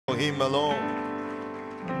Him alone.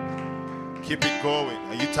 Keep it going.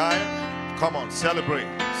 Are you tired? Come on, celebrate,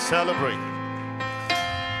 celebrate,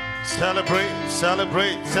 celebrate,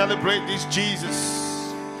 celebrate, celebrate this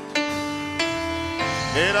Jesus.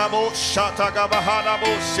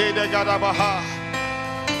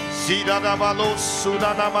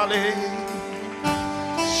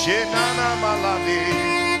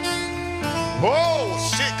 Oh,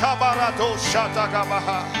 Shikabarato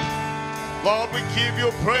Shatagabaha. Lord, we give you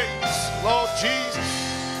praise, Lord Jesus.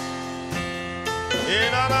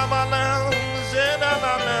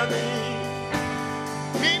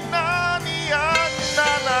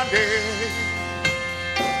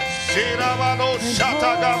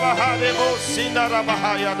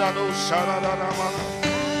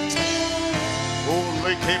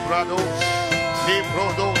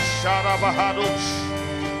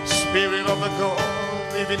 Spirit of the God,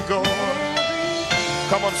 living God.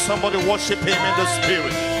 Come on, somebody worship Him in the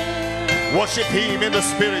Spirit. Worship Him in the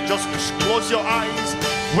Spirit. Just close your eyes,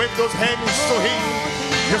 wave those hands to Him.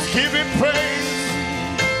 Just give Him praise.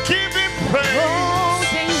 Give Him praise.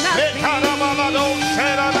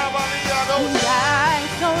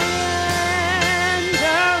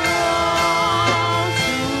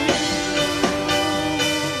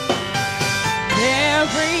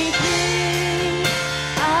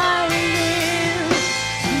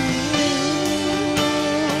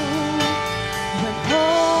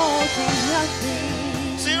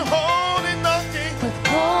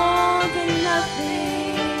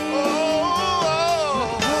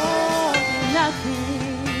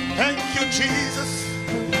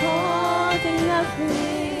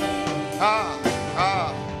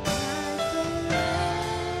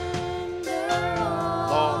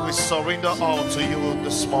 Lord, we surrender all to you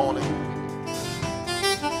this morning.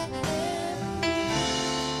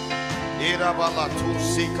 Thank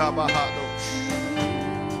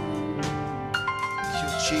you,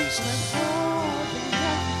 Jesus.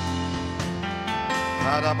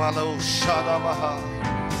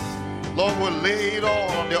 Lord, we lay it all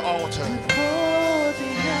on the altar.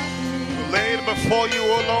 We lay it before you,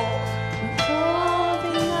 O Lord.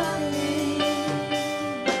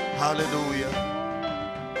 Hallelujah.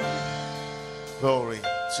 Glory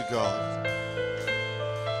to God.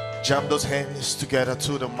 Jam those hands together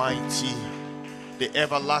to the mighty, the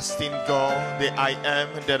everlasting God, the I am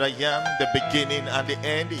that I am, the beginning and the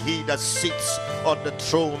end, He that sits on the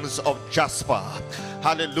thrones of Jasper.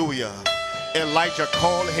 Hallelujah. Elijah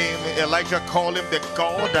called him the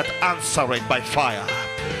God that answered by fire.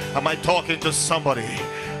 Am I talking to somebody?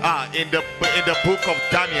 In the book of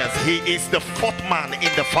Daniel, he is the fourth man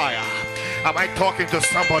in the fire. Am I talking to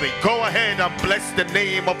somebody? Go ahead and bless the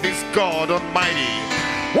name of this God Almighty.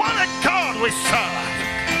 What a God we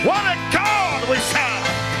serve! What a God we serve!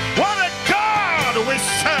 What a God we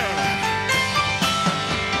serve!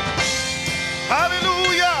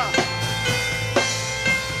 Hallelujah!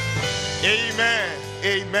 Amen,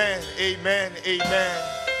 amen, amen, amen.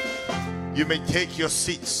 You may take your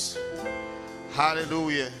seats.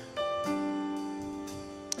 Hallelujah.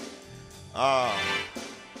 I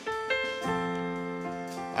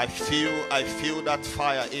feel that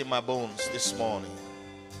fire in my bones this morning.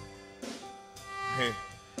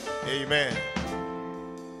 Amen.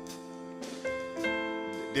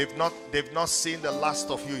 They've not seen the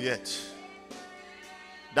last of you yet.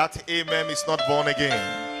 That amen is not born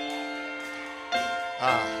again.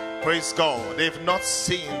 Praise God. They've not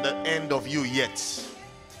seen the end of you yet.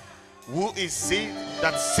 Who is it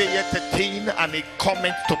that saith a thing and it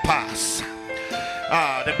cometh to pass?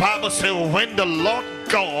 The Bible says, when the Lord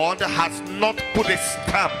God has not put a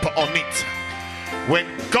stamp on it, when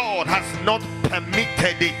God has not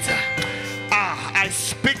permitted it, I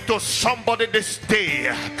speak to somebody this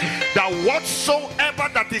day that whatsoever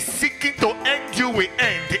that is seeking to end you will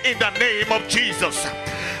end in the name of Jesus.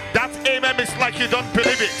 That amen is like you don't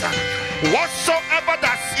believe it. Whatsoever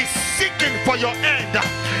that is seeking for your end,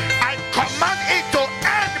 I command it to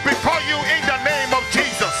end before you in the name of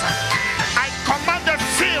Jesus. I command the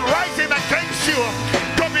sea rising against you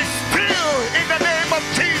to be still in the name of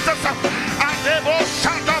Jesus.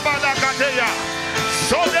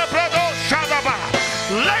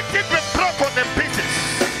 Let it be broken in pieces.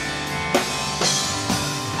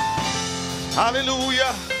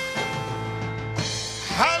 Hallelujah.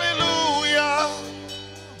 Hallelujah.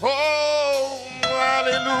 Oh,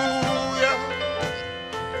 hallelujah.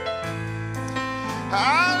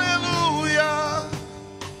 Hallelujah.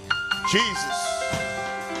 Jesus.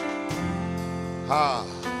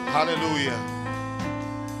 Hallelujah.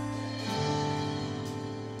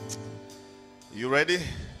 You ready?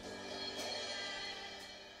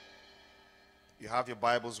 You have your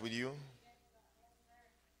Bibles with you?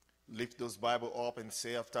 Lift those Bibles up and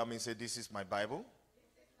say after me, say, this is my Bible.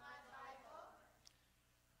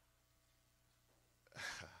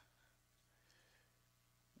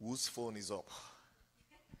 Whose phone is up?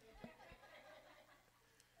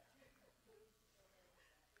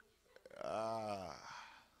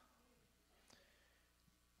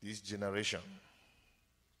 This generation.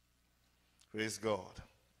 Praise God.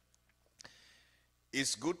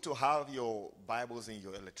 It's good to have your Bibles in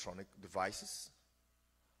your electronic devices,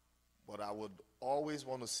 but I would always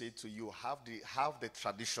want to say to you, have the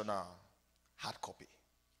traditional hard copy,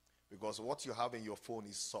 because what you have in your phone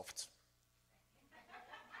is soft.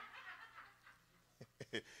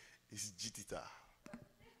 It's jitita.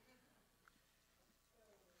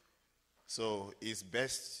 So it's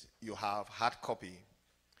best you have hard copy.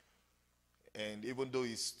 And even though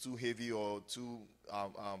it's too heavy or too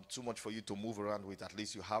much for you to move around with, at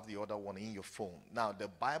least you have the other one in your phone. Now, the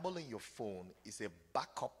Bible in your phone is a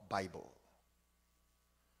backup Bible,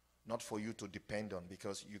 not for you to depend on,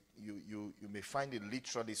 because you may find it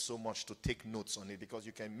literally so much to take notes on it, because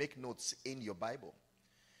you can make notes in your Bible.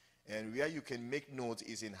 And where you can make notes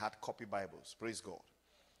is in hard copy Bibles. Praise God.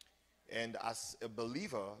 And as a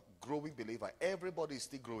believer, growing believer, everybody is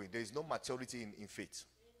still growing. There is no maturity in faith.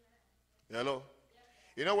 Hello?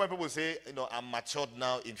 You know when people say, I'm matured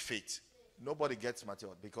now in faith. Nobody gets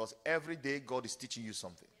matured, because every day God is teaching you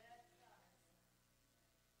something.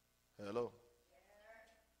 Hello?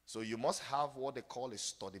 So you must have what they call a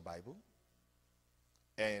study Bible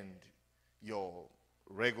and your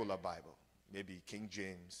regular Bible. Maybe King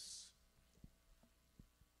James,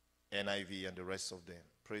 NIV, and the rest of them.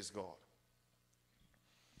 Praise God.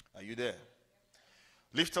 Are you there?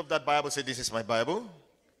 Lift up that Bible. Say, this is my Bible.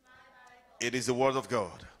 It is the Word of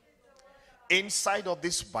God. Inside of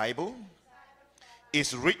this Bible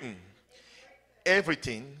is written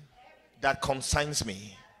everything that concerns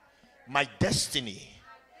me, my destiny,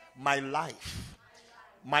 my life,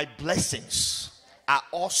 my blessings are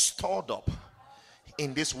all stored up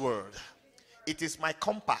in this Word. It is my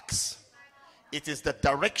compass. It is the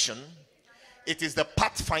direction. It is the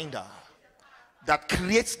pathfinder that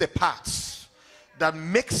creates the paths, that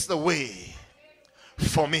makes the way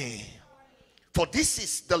for me. For this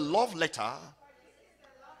is the love letter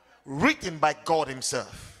written by God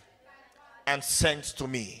himself and sent to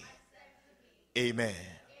me. Amen.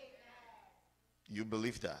 You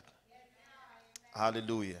believe that?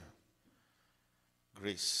 Hallelujah.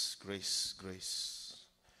 Grace, grace, grace.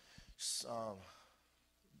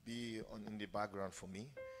 Be in the background for me.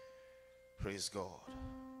 Praise God.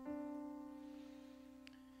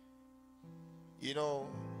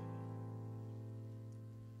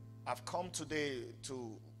 I've come today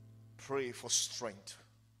to pray for strength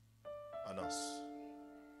on us.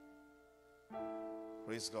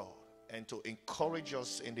 Praise God. And to encourage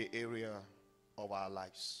us in the area of our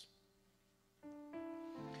lives.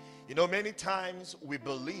 Many times we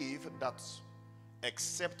believe that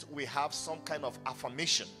except we have some kind of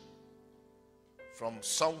affirmation from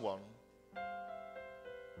someone,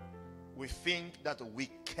 we think that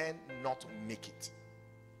we cannot make it.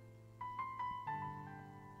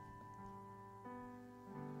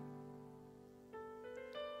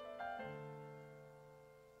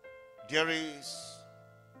 There is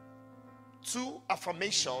two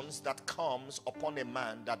affirmations that comes upon a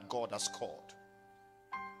man that God has called.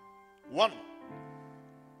 One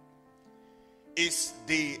is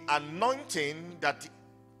the anointing that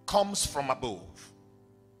comes from above.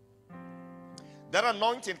 That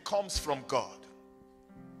anointing comes from God.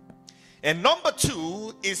 And number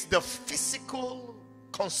two is the physical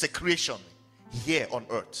consecration here on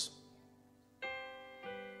earth.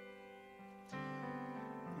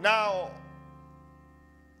 Now,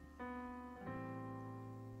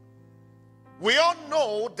 we all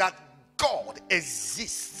know that God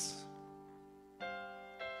exists.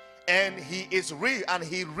 And he is real and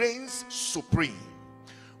he reigns supreme.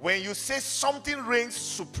 When you say something reigns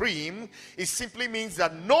supreme, it simply means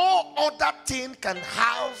that no other thing can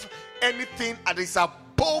have anything that is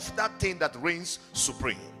above that thing that reigns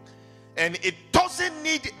supreme. And it doesn't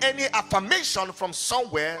need any affirmation from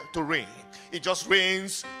somewhere to reign. It just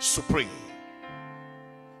reigns supreme.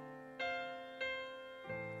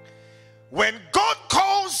 When God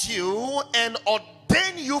calls you and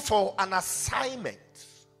ordains you for an assignment,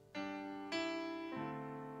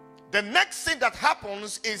 the next thing that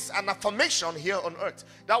happens is an affirmation here on earth.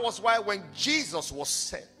 That was why when Jesus was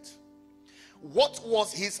sent, what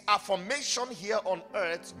was his affirmation here on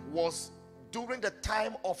earth was during the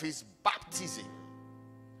time of his baptism.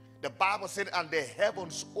 The Bible said, and the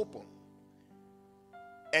heavens opened.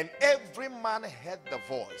 And every man heard the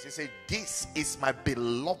voice. He said, "This is my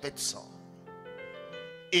beloved son,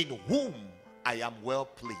 in whom I am well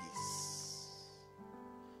pleased."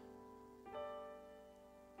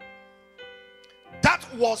 That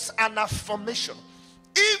was an affirmation.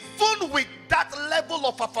 Even with that level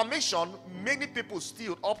of affirmation, many people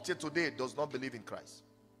still up till today does not believe in Christ.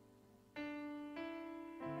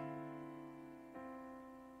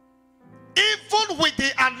 Even with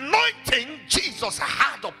the anointing Jesus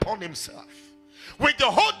had upon himself, with the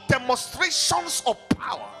whole demonstrations of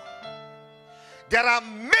power, there are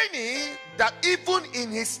many that even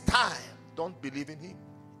in his time don't believe in him,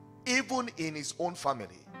 even in his own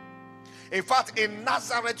family. In fact, in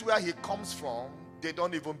Nazareth, where he comes from, they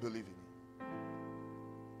don't even believe in him.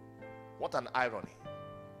 What an irony.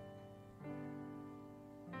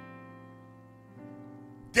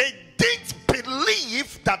 They didn't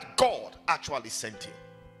believe that God actually sent him.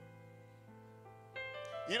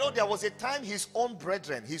 You know, there was a time his own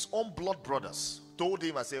brethren, his own blood brothers, told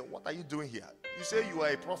him and said, "What are you doing here? You say you are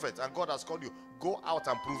a prophet and God has called you. Go out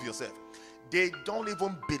and prove yourself." They don't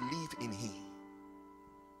even believe in him.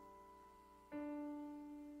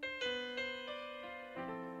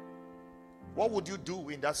 What would you do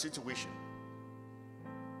in that situation?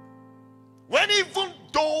 When even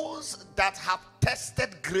those that have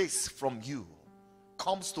tested grace from you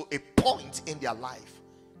comes to a point in their life,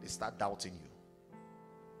 they start doubting you.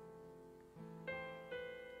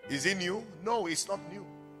 Is it new? No, it's not new.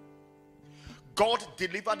 God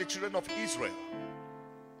delivered the children of Israel.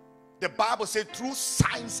 The Bible said through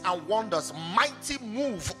signs and wonders, mighty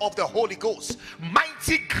move of the Holy Ghost,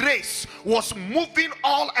 mighty grace was moving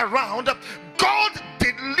all around. God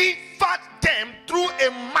delivered them through a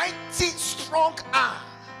mighty strong arm,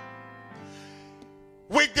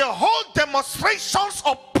 with the whole demonstrations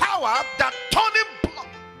of power that turning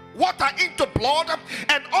water into blood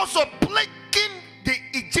and also plaguing the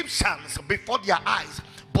Egyptians before their eyes.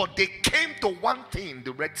 But they came to one thing,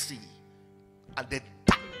 the Red Sea, and they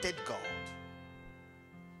doubted God.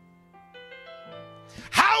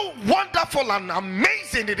 How wonderful and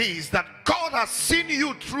amazing it is that God has seen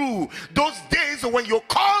you through those days when you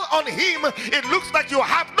call on him, it looks like you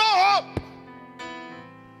have no hope.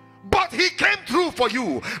 But he came through for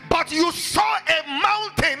you. But you saw a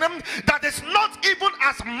mountain that is not even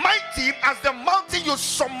as mighty as the mountain you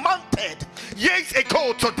surmounted years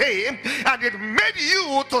ago today, and it made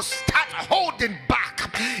you to start holding back.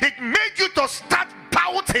 It made you to start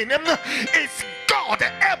doubting. Is God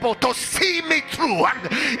able to see me through?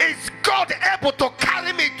 Is God able to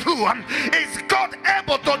carry me through? Is God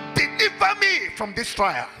able to deliver me from these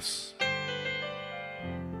trials?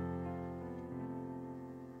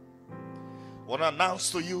 I want to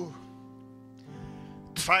announce to you,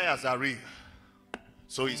 trials are real,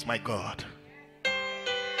 so is my God.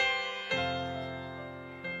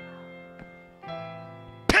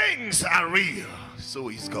 Pains are real, so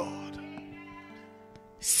is God.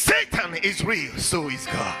 Satan is real, so is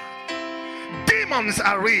God. Demons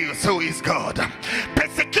are real, so is God.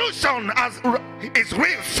 Persecution is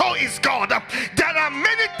real, so is God. There are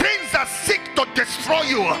many things that seek to destroy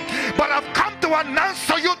you, but I've come to announce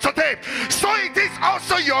to you today, so it is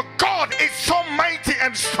also your God is so mighty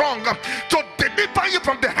and strong to deliver you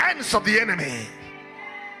from the hands of the enemy.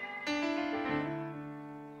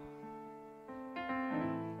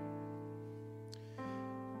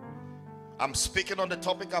 I'm speaking on the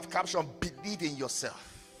topic of caption, believe in yourself.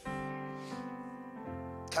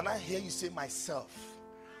 Can I hear you say myself?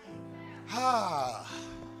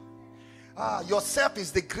 Yourself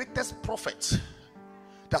is the greatest prophet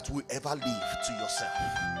that will ever live to yourself.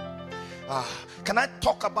 Can I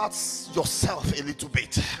talk about yourself a little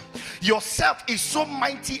bit? Yourself is so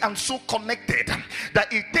mighty and so connected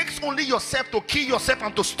that it takes only yourself to kill yourself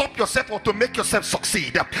and to stop yourself or to make yourself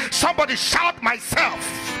succeed. Somebody shout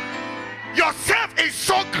myself. Yourself is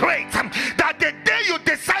so great that the day you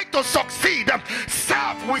decide to succeed,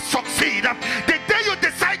 self will succeed. The day you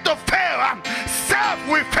decide to fail, self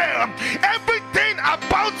will fail. Everything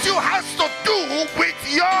about you has to do with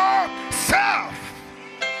yourself.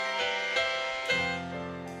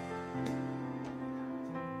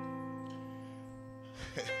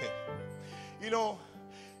 You know,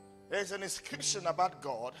 there's an inscription about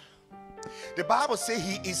God. The Bible says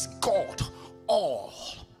he is God all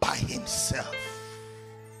by himself.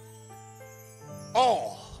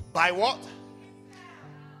 All by what?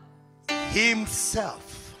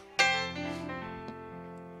 Himself.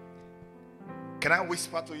 Can I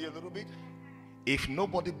whisper to you a little bit? If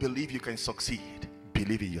nobody believes you can succeed,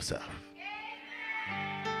 believe in yourself.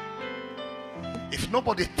 If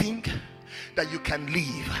nobody think that you can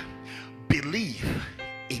live, believe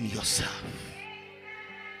in yourself.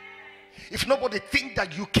 If nobody think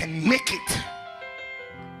that you can make it,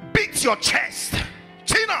 beat your chest,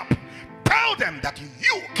 chin up, tell them that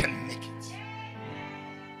you can make it.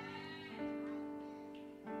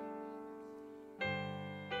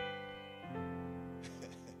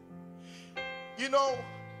 You know,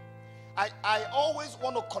 I always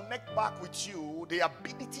want to connect back with you the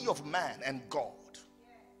ability of man and God.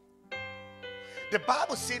 The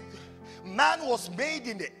Bible said man was made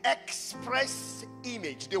in the express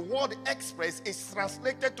image. The word express is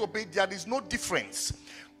translated to be there is no difference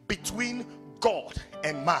between God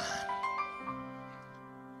and man.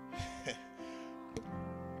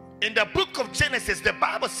 In the book of Genesis, the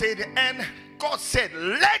Bible said, and God said,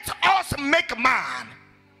 let us make man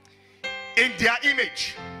in their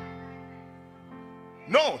image.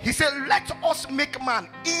 No, he said, let us make man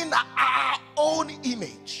in our own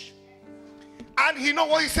image. And you know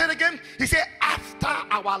what he said again? He said, after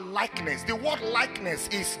our likeness. The word likeness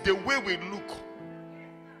is the way we look.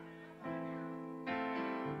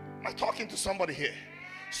 Am I talking to somebody here?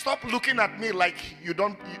 Stop looking at me like you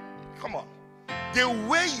don't. Come on. The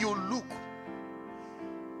way you look.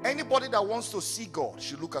 Anybody that wants to see God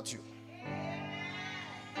should look at you.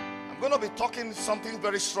 I'm going to be talking something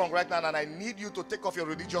very strong right now, and I need you to take off your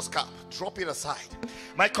religious cap. Drop it aside.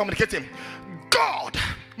 Am I communicating? God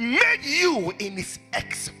made you in his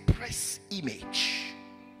express image.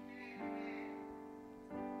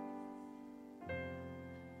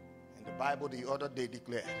 And the Bible the other day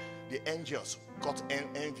declared the angels got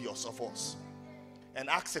envious of us and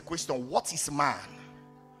asked a question, what is man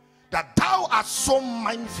that thou art so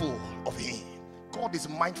mindful of him? God is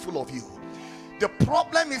mindful of you. The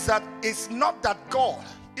problem is that it's not that God,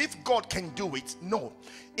 if God can do it, no,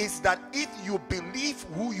 it's that if you believe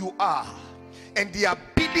who you are and the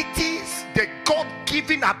abilities, the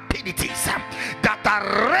God-given abilities that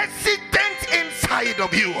are resident inside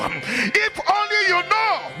of you, if only you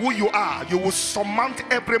know who you are, you will surmount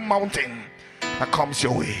every mountain that comes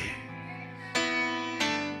your way.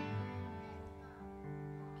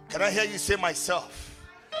 Can I hear you say myself?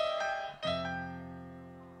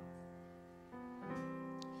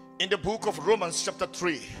 In the book of Romans chapter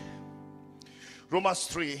 3, Romans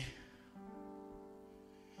 3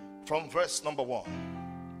 from verse number 1.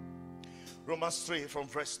 Romans 3 from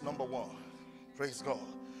verse number 1. Praise God.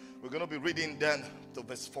 We're going to be reading then to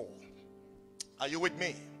verse 4. Are you with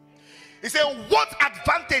me? He said, what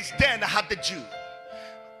advantage then had the Jew?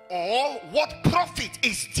 Or what profit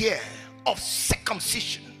is there of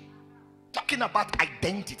circumcision? Talking about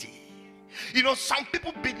identity. You know, some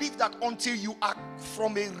people believe that until you are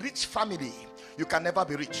from a rich family, you can never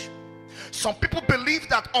be rich. Some people believe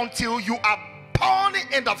that until you are born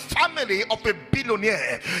in the family of a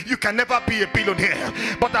billionaire, you can never be a billionaire.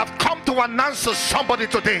 But I've come to announce to somebody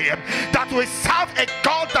today that we serve a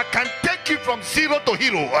God that can take you from zero to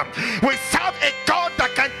hero. We serve a God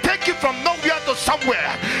that can take you from nowhere to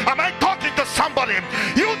somewhere. Am I talking to somebody?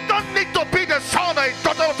 You don't need to be the son or a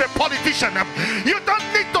daughter of a politician. You don't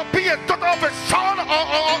need to be a daughter of a son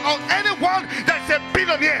or anyone that's a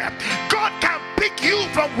billionaire. God can pick you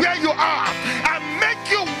from where you are and make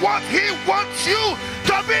you what he wants you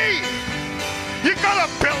to be. You gotta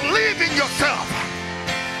believe in yourself.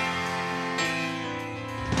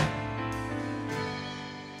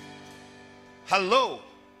 Hello.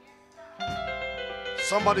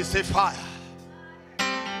 Somebody say fire.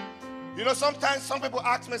 You know, sometimes some people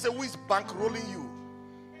ask me, say, who is bankrolling you?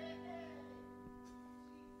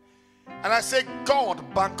 And I say, God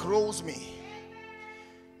bankrolls me.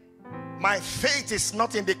 My faith is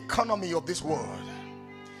not in the economy of this world.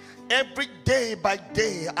 Every day by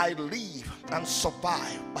day I live and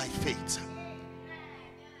survive by faith.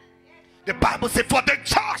 The Bible says, for the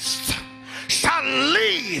just shall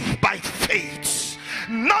live by faith,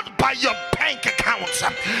 not by your bank account,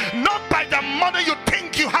 not by the money you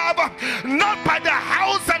think you have, not by the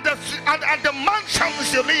house and the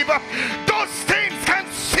mansions you live. Those things can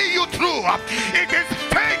see you through. It is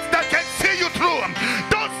faith that can see you through.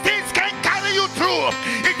 Those things can carry you through.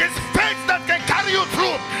 It is faith that can carry you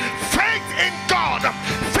through. Faith in God,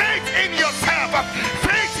 faith in yourself,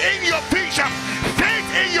 faith in your vision, faith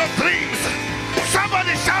in your dreams.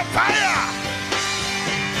 Somebody shout fire.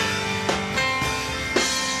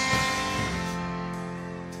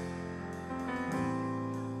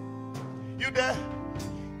 You there?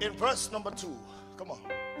 In verse number 2. Come on.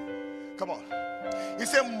 Come on. He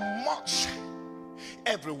said, much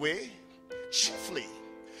every way, chiefly,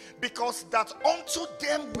 because that unto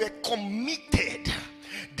them were committed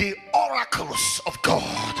the oracles of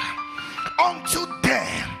God. Unto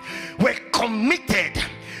them were committed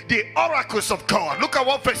the oracles of God. Look at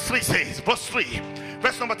what verse 3 says. Verse 3,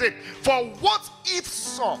 verse number 3. For what if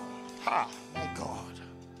some, my God.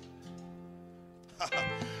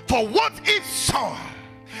 For what if some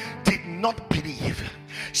did not believe?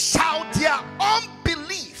 Shall their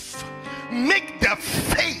unbelief make the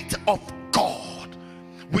faith of God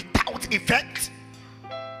without effect?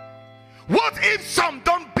 What if some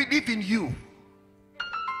don't believe in you?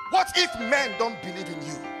 What if men don't believe in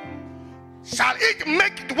you? Shall it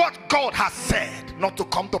make what God has said not to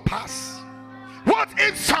come to pass? What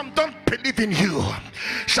if some don't believe in you?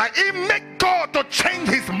 Shall it make God to change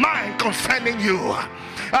his mind concerning you?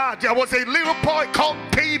 There was a little boy called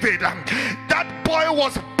David. That boy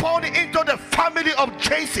was born into the family of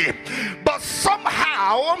Jesse, but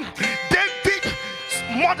somehow David's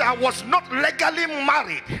mother was not legally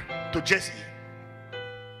married to Jesse.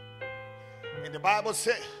 And the Bible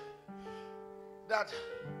says that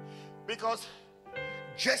because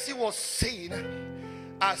Jesse was seen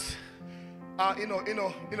as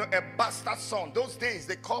a bastard son. Those days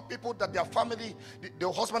they call people that their family,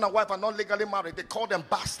 the husband and wife are not legally married, they call them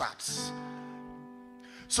bastards.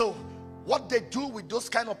 So what they do with those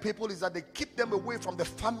kind of people is that they keep them away from the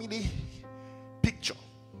family picture.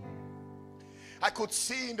 I could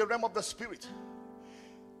see in the realm of the spirit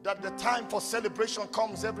that the time for celebration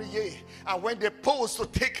comes every year, and when they pose to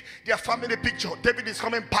take their family picture, David is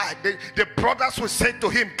coming by, the brothers will say to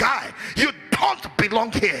him, guy, you don't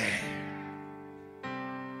belong here.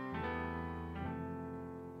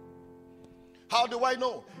 How do I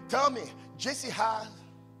know? Tell me. Jesse has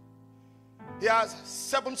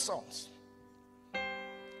 7 sons.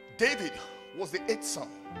 David was the 8th son,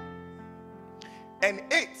 and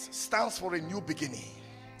 8 stands for a new beginning.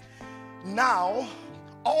 Now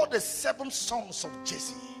all the 7 sons of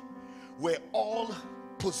Jesse were all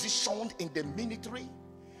positioned in the ministry.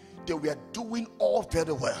 They were doing all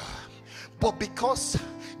very well, but because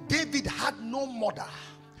David had no mother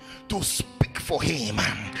to speak for him,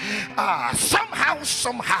 somehow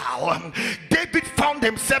David found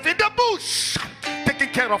himself in the bush taking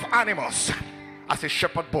care of animals as a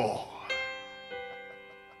shepherd boy.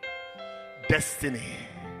 Destiny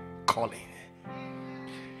calling,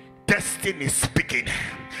 destiny speaking.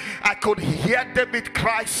 I could hear David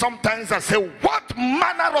cry sometimes and say, what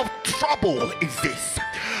manner of trouble is this?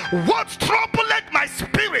 What troubleth my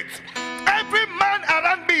spirit? Every man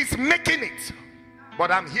around me is making it,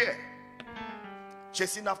 but I'm here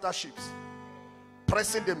chasing after sheep,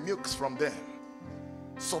 pressing the milks from them,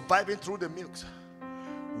 surviving through the milks,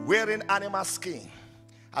 wearing animal skin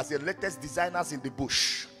as the latest designers in the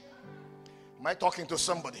bush. Am I talking to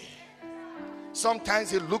somebody?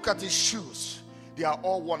 Sometimes you look at his shoes, they are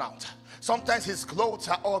all worn out. Sometimes his clothes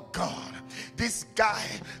are all gone. This guy,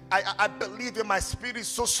 I believe in my spirit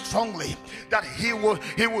so strongly that he will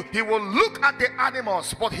look at the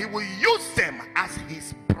animals, but he will use them as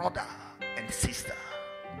his brother and sister.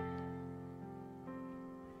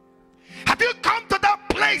 Have you come to that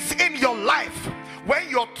place in your life when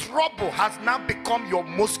your trouble has now become your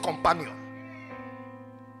most companion?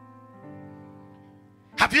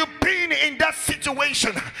 Have you been in that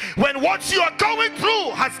situation when what you are going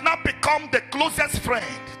through has now become the closest friend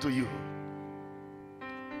to you?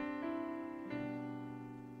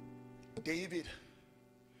 David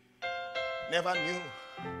never knew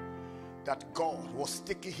that God was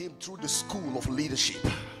taking him through the school of leadership.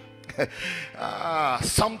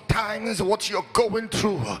 Sometimes what you're going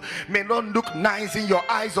through may not look nice in your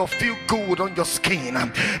eyes or feel good on your skin,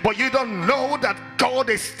 but you don't know that God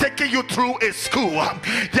is taking you through a school.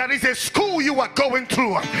 There is a school you are going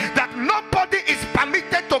through that nobody is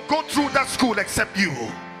permitted to go through that school except you.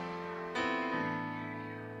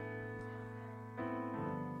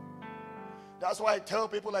 That's why I tell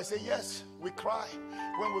people, I say, yes, we cry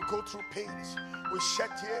when we go through pains, we shed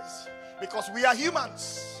tears, because we are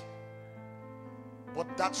humans.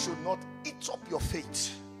 But that should not eat up your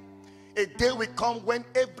faith. A day will come when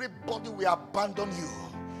everybody will abandon you.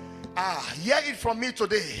 Hear it from me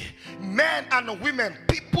today. Men and women,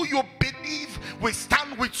 people you believe will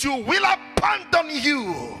stand with you, will abandon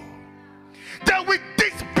you. They will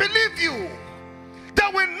disbelieve you. They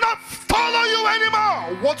will not follow you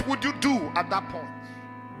anymore. What would you do at that point?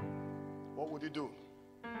 What would you do?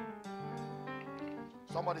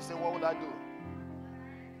 Somebody say, what would I do?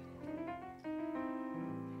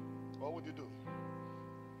 What would you do?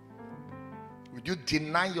 Would you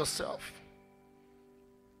deny yourself,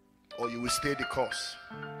 or you will stay the course?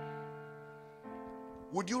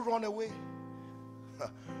 Would you run away,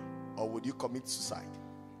 or would you commit suicide?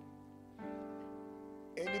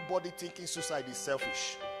 Anybody thinking suicide is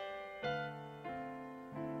selfish.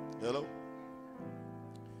 Hello?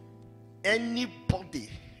 Anybody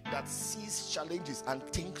that sees challenges and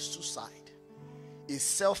thinks suicide is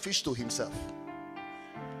selfish to himself.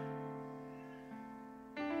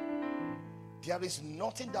 There is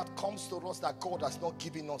nothing that comes to us that God has not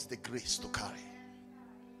given us the grace to carry.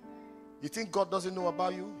 You think God doesn't know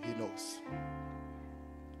about you? He knows.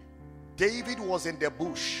 David was in the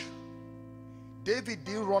bush. David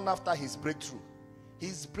didn't run after his breakthrough.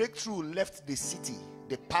 His breakthrough left the city,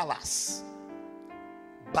 the palace,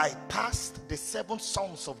 bypassed the 7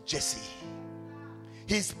 sons of Jesse.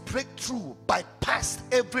 His breakthrough bypassed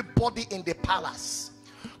everybody in the palace.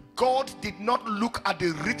 God did not look at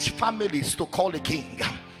the rich families to call a king.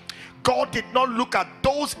 God did not look at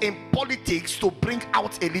those in politics to bring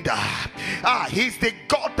out a leader. He's the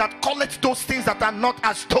God that calleth those things that are not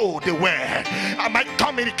as though they were. Am I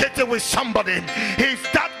communicating with somebody? He's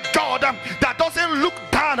that God that doesn't look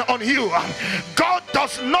down on you. God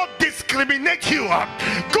does not discriminate you.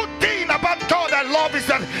 Good thing about God I love is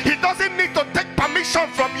that he doesn't need to take permission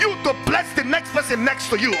from you to bless the next person next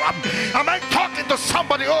to you. Am I talking to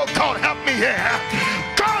somebody? Oh God, help me here.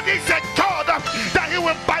 God is a God that he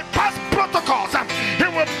will bypass protocols. He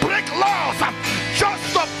will break laws just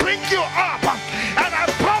to bring you up. And I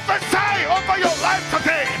prophesy over your life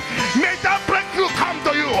today. May that breakthrough come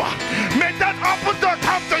to you. May that open door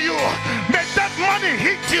come to you. May that money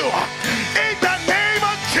hit you. In the name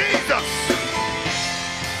of Jesus.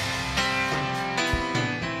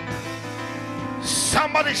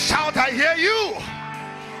 Somebody shout, I hear you.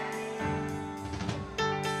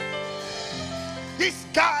 This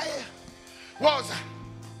guy was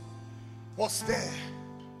there.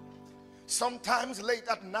 Sometimes late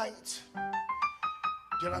at night,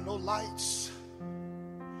 there are no lights.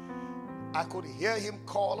 I could hear him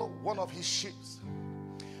call one of his sheep,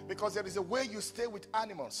 because there is a way you stay with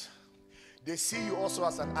animals. They see you also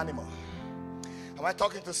as an animal. Am I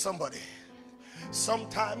talking to somebody?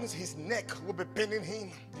 Sometimes his neck will be paining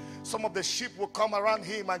him. Some of the sheep will come around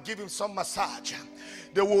him and give him some massage.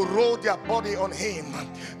 They will roll their body on him.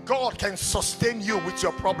 God can sustain you with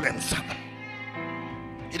your problems.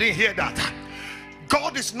 You didn't hear that?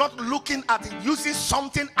 God is not looking at using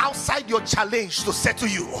something outside your challenge to settle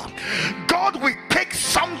you. God will take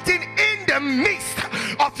something in the midst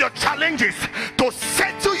of your challenges to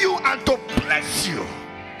settle you and to bless you.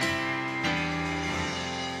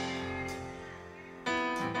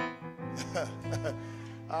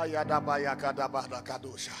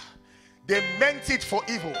 They meant it for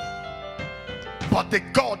evil, but the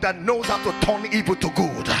God that knows how to turn evil to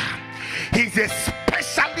good, he's a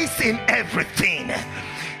specialist in everything.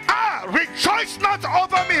 Rejoice not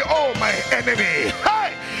over me, oh my enemy.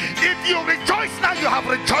 Hey, if you rejoice now, you have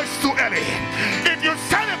rejoiced too early. If you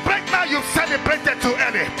celebrate now, you've celebrated too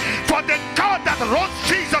early. For the God that rose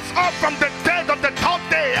Jesus up from the dead on the 3rd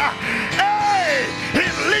day, hey, he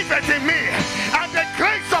liveth in me, and the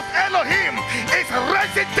grace of Elohim is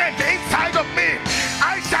resident inside of me.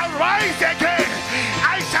 I shall rise again.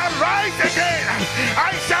 I shall rise again.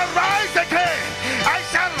 I shall rise again. I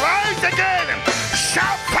shall rise again.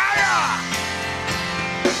 Shout fire!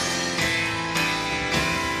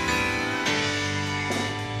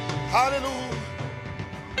 Hallelujah.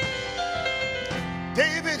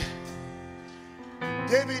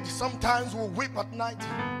 David sometimes will weep at night.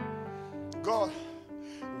 God,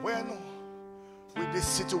 when will this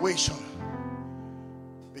situation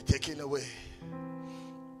be taken away?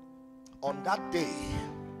 On that day,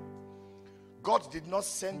 God did not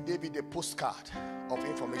send David a postcard of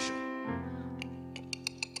information.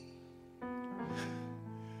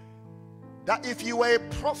 That if you were a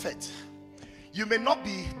prophet, you may not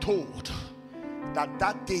be told that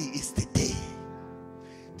that day is the day.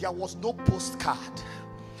 There was no postcard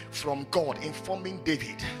from God informing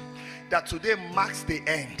David that today marks the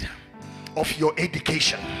end of your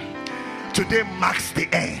education. Today marks the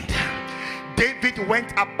end. David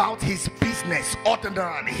went about his business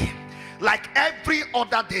ordinarily, like every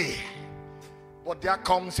other day. But there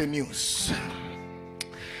comes a news.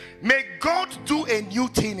 May God do a new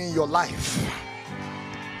thing in your life.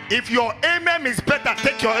 If your amen is better,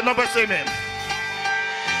 take your number, amen.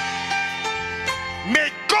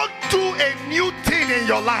 May God do a new thing in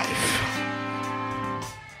your life.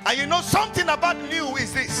 And you know something about new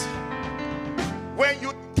is this: when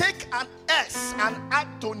you take an S and add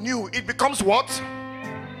to new, it becomes what?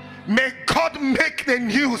 May God make the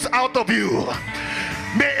news out of you.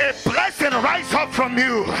 May a blessing rise up from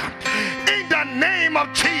you in the name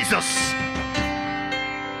of Jesus.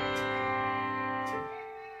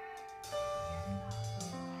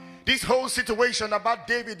 This whole situation about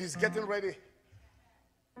David is getting ready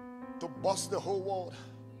to bust the whole world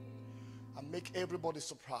and make everybody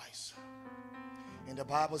surprised. And the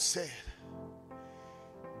Bible said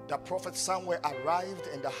that prophet Samuel arrived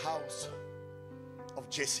in the house of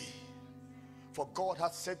Jesse. For God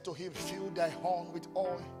had said to him, fill thy horn with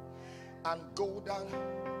oil and go down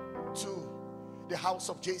to the house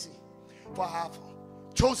of Jesse. For I have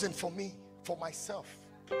chosen for me, for myself,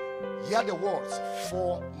 hear the words,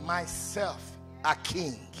 for myself a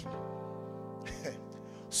king.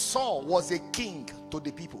 Saul was a king to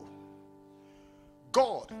the people.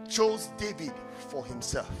 God chose David for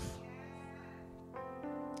himself.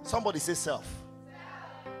 Somebody say self.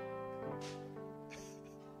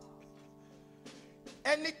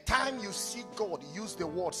 Anytime you see God use the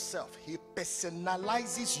word self, he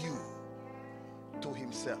personalizes you to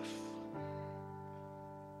himself.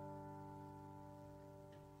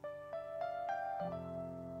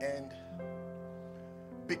 And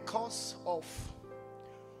because of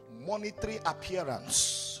monetary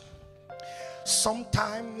appearance,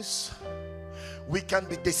 sometimes we can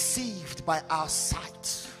be deceived by our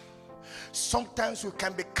sight. Sometimes we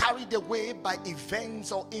can be carried away by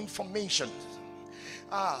events or information.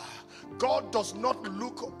 God does not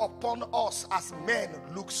look upon us as man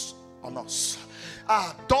looks on us.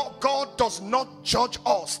 God does not judge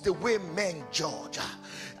us the way men judge.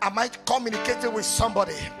 Am I communicating with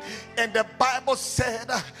somebody? And the Bible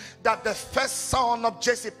said that the first son of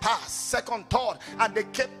Jesse passed, second, third, and they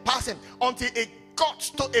kept passing until it got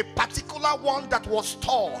to a particular one that was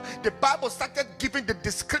tall. The Bible started giving the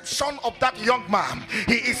description of that young man.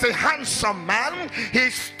 He is a handsome man. He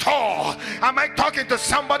is tall. Am I talking to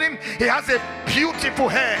somebody? He has a beautiful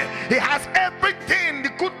hair. He has everything, the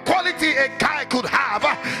good quality a guy could have.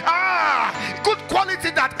 Good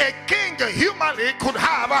quality that a king humanly could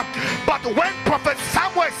have. But when Prophet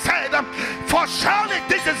Samuel said, for surely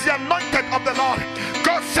this is the anointed of the Lord,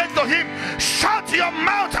 God said to him, shut your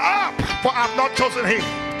mouth up, for I have not chosen him.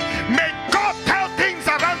 May God tell things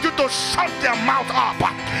around you to shut their mouth up.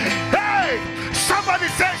 Hey, somebody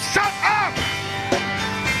say shut up.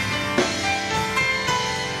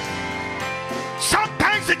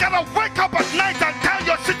 Sometimes you gotta wake up at night and tell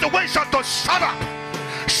your situation to shut up.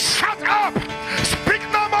 Shut up. Speak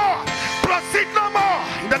no more. Proceed no more.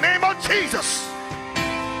 In the name of Jesus.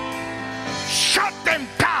 Shut them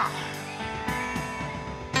down.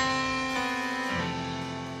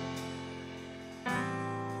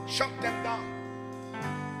 Shut them down.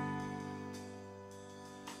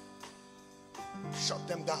 Shut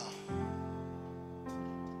them down.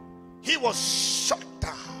 He was shut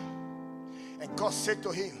down. And God said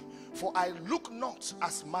to him, for I look not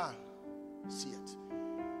as man seeth.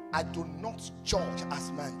 I do not judge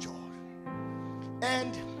as man judge.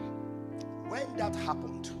 And when that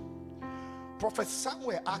happened, Prophet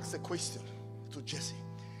Samuel asked a question to Jesse.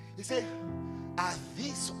 He said, are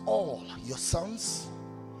these all your sons?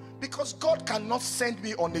 Because God cannot send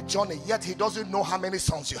me on a journey, yet he doesn't know how many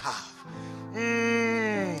sons you have.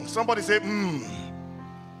 Somebody say,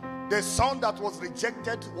 The son that was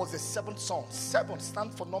rejected was the seventh son. 7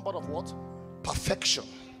 stands for number of what? Perfection.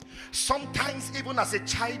 Sometimes even as a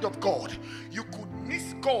child of God, you could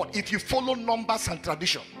miss God if you follow numbers and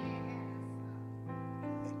tradition.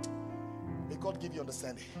 May God give you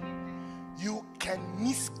understanding. You can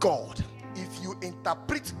miss God if you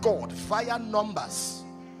interpret God via numbers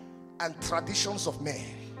and traditions of men.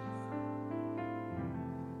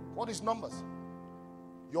 What is numbers?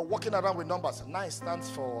 You're walking around with numbers. 9 stands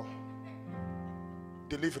for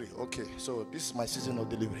delivery. Okay, so this is my season of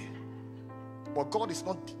delivery. But God is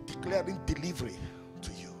not declaring delivery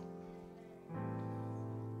to you.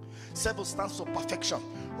 7 stands for perfection.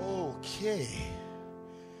 Okay,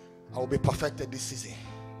 I will be perfected this season.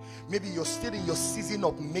 Maybe you're still in your season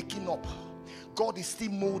of making up. God is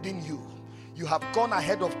still molding you. You have gone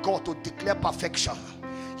ahead of God to declare perfection.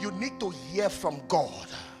 You need to hear from God.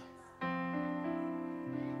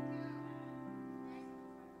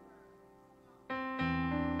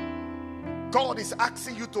 God is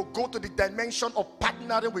asking you to go to the dimension of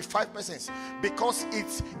partnering with 5 persons, because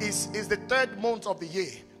it's the 3rd month of the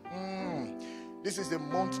year. This is the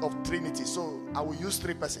month of Trinity, so I will use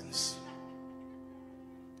 3 persons.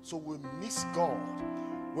 So we miss God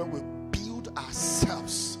when we build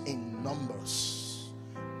ourselves in numbers.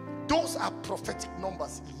 Those are prophetic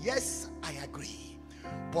numbers. Yes, I agree.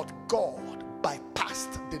 But God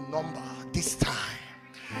bypassed the number this time.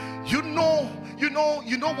 You know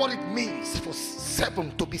what it means for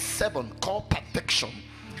 7 to be 7, called perfection.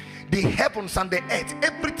 The heavens and the earth,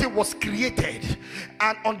 everything was created,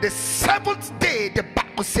 and on the 7th day, the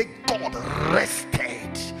Bible said God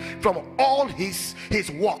rested from all his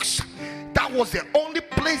works. That was the only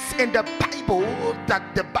any place in the Bible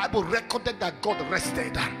that the Bible recorded that God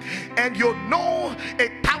rested. And you know,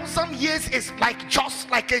 1,000 years is just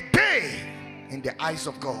like a day in the eyes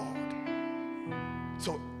of God.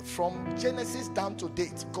 So from Genesis down to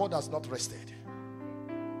date, God has not rested.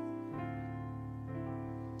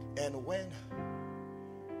 And when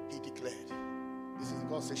he declared, this is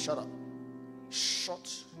God says, shut up.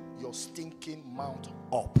 Shut your stinking mouth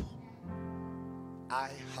up. I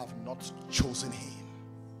have not chosen him.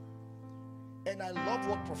 And I love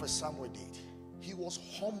what Prophet Samuel did. He was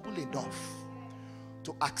humble enough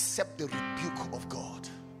to accept the rebuke of God.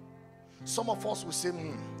 Some of us will say,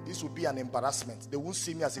 this will be an embarrassment. They won't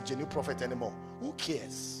see me as a genuine prophet anymore. Who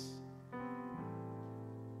cares?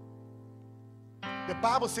 The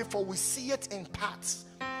Bible says, for we see it in parts,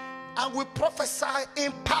 and we prophesy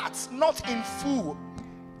in parts, not in full.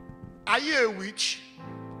 Are you a witch?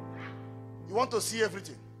 You want to see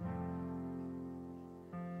everything?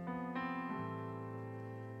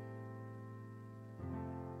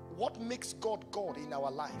 What makes God God in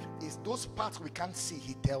our life is those parts we can't see,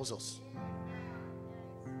 he tells us.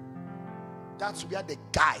 That's where the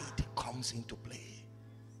guide comes into play.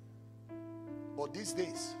 But these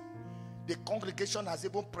days, the congregation has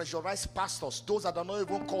even pressurized pastors, those that are not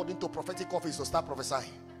even called into prophetic office, to start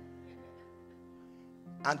prophesying.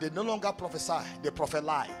 And they no longer prophesy, they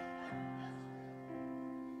prophesy.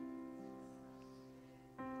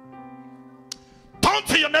 Turn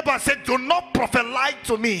to your neighbor and say, do not prophesy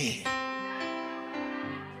to me.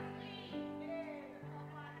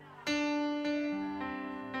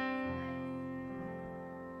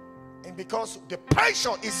 And because the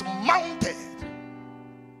pressure is mounted,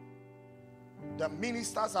 the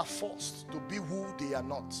ministers are forced to be who they are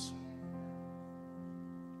not.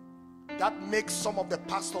 That makes some of the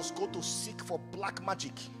pastors go to seek for black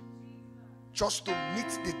magic just to meet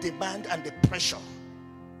the demand and the pressure.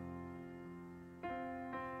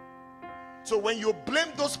 So when you blame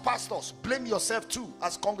those pastors, blame yourself too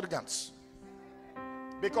as congregants.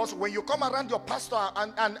 Because when you come around your pastor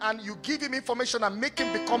and you give him information and make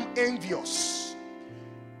him become envious,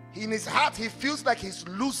 in his heart he feels like he's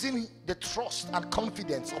losing the trust and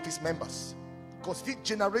confidence of his members. Because this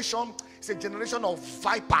generation is a generation of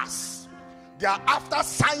vipers. They are after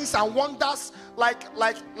signs and wonders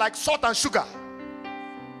like salt and sugar.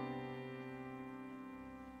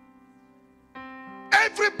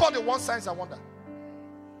 Everybody wants signs and wonder.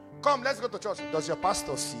 Come, let's go to church. Does your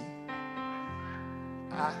pastor see?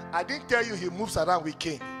 I didn't tell you he moves around with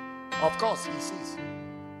cane. Of course he sees.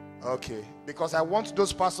 Okay, because I want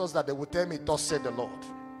those pastors that they will tell me, thus said the Lord.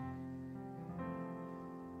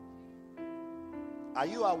 Are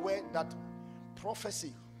you aware that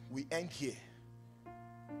prophecy will end here?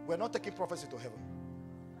 We're not taking prophecy to heaven.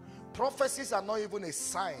 Prophecies are not even a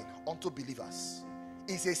sign unto believers.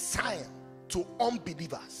 It's a sign to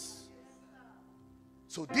unbelievers.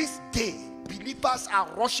 So this day, believers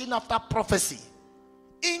are rushing after prophecy.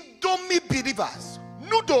 Indomie believers,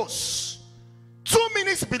 noodles, 2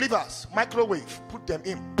 minutes believers, microwave, put them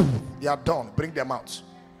in, they are done, bring them out.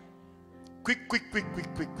 Quick.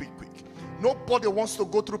 Nobody wants to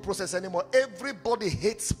go through process anymore. Everybody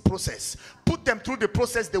hates process. Put them through the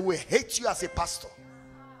process, they will hate you as a pastor.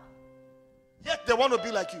 Yet they want to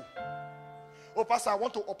be like you. Oh, pastor, I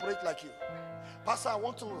want to operate like you. Pastor, I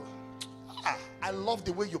want to. I love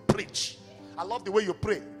the way you preach. I love the way you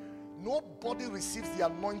pray. Nobody receives the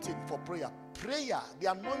anointing for prayer.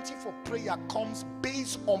 The anointing for prayer comes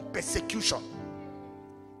based on persecution.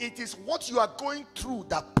 It is what you are going through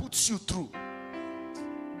that puts you through.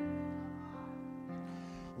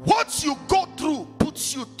 What you go through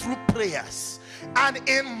puts you through prayers. And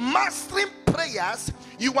in mastering prayers,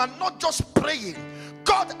 you are not just praying.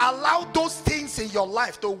 God allowed those things in your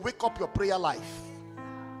life to wake up your prayer life.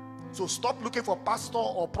 So stop looking for pastor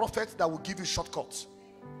or prophet that will give you shortcuts.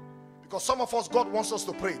 Because some of us, God wants us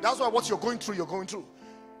to pray. That's why what you're going through.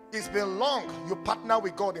 It's been long you partner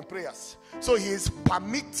with God in prayers. So he is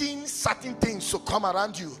permitting certain things to come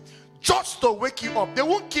around you just to wake you up. They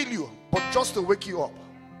won't kill you, but just to wake you up.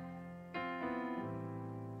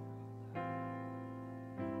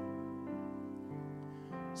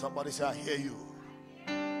 Somebody say, I hear you.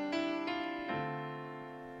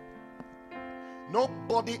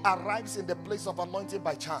 Nobody arrives in the place of anointing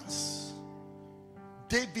by chance.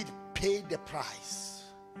 David paid the price.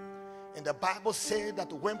 And the Bible said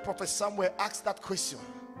that when Prophet Samuel asked that question,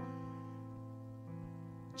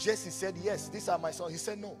 Jesse said, yes, these are my sons. He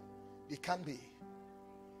said, no, it can't be.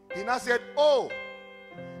 He now said, oh,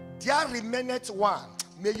 there remaineth one.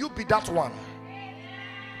 May you be that one.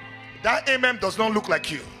 That amen does not look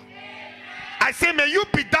like you. I I say, may you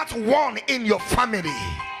be that one in your family.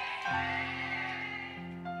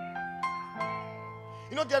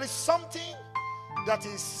 You know, there is something that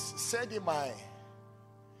is said in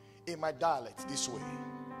my dialect this way.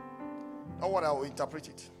 Now what I will interpret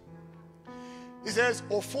it. It says,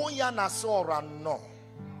 Ofonya Nasora no.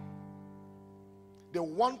 The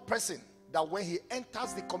one person that when he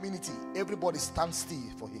enters the community, everybody stands still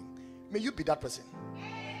for him. May you be that person.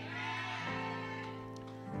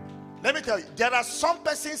 Let me tell you, there are some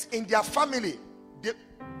persons in their family,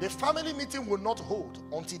 the family meeting will not hold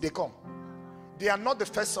until they come. They are not the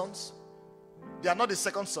first sons. They are not the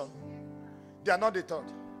second son. They are not the third.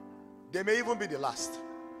 They may even be the last.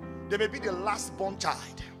 They may be the last born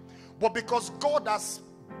child. But because God has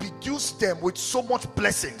bedecked them with so much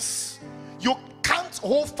blessings, you can't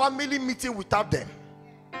hold family meeting without them.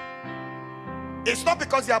 It's not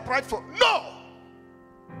because they are prideful. No!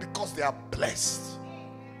 Because they are blessed.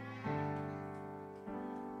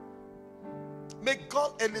 May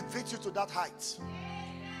God elevate you to that height.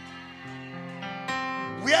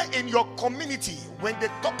 Where in your community, when they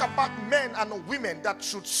talk about men and women that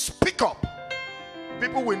should speak up,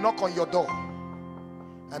 people will knock on your door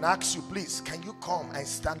and ask you, please, can you come and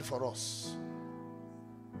stand for us?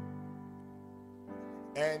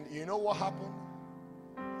 And you know what happened?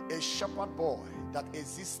 A shepherd boy that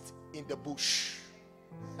exists in the bush.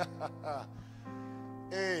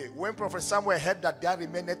 Hey, when Prophet Samuel heard that there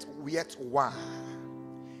remained yet one,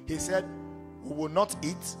 he said, we will not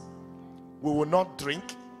eat, we will not drink.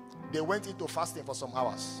 They went into fasting for some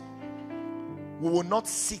hours. We will not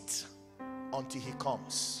sit until he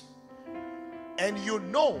comes. And you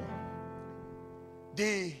know,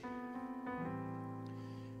 the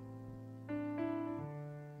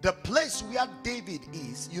place where David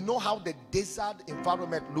is, you know how the desert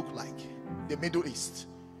environment look like, the Middle East.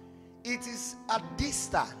 It is a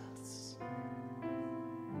distance,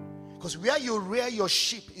 because where you rear your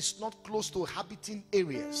sheep is not close to habiting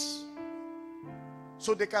areas,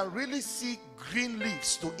 so they can really see green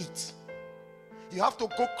leaves to eat. You have to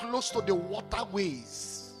go close to the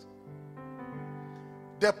waterways.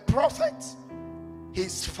 The prophet,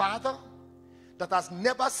 his father that has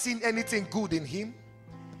never seen anything good in him,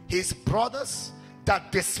 his brothers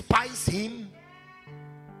that despise him,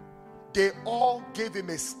 they all gave him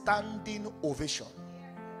a standing ovation.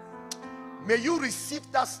 May you receive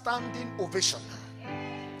that standing ovation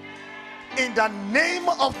in the name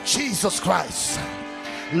of Jesus Christ.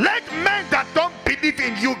 Let men that don't believe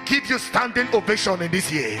in you give you standing ovation in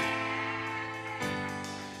this year.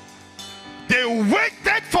 They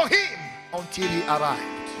waited for him until he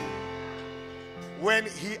arrived. When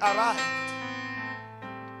he arrived,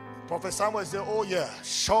 Prophet Samuel said, oh yeah,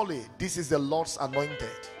 surely this is the Lord's anointed.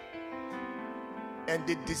 And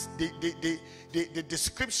the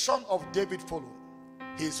description of David followed.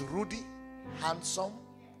 He's ruddy, handsome,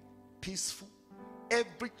 peaceful.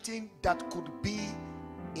 Everything that could be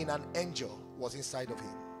in an angel was inside of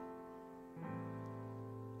him.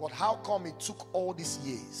 But how come it took all these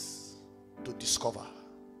years to discover?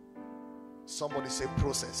 Somebody say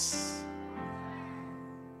process.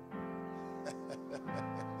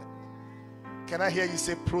 Can I hear you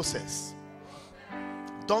say process?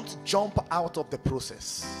 Don't jump out of the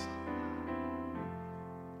process.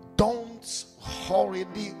 Don't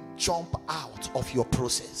hurriedly jump out of your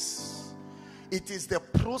process. It is the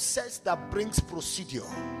process that brings procedures.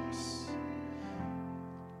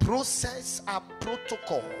 Process and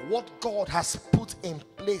protocol, what God has put in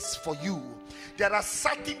place for you. There are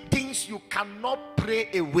certain things you cannot pray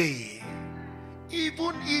away.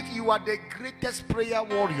 Even if you are the greatest prayer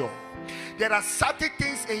warrior, there are certain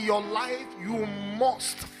things in your life you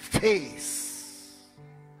must face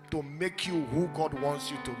to make you who God wants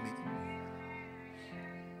you to be.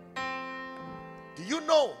 Do you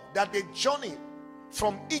know that the journey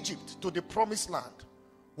from Egypt to the promised land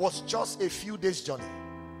was just a few days journey?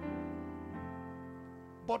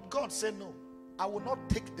 But God said, no, I will not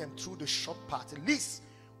take them through the short part. At least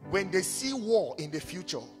when they see war in the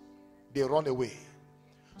future, they run away.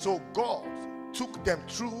 So God took them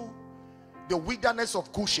through the wilderness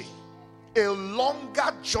of Goshen, a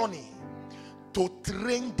longer journey to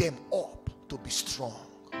train them up to be strong.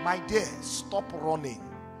 My dear, stop running.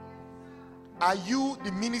 Are you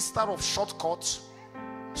the minister of shortcuts?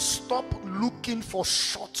 Stop looking for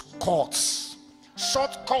shortcuts.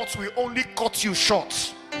 Shortcuts will only cut you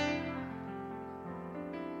short.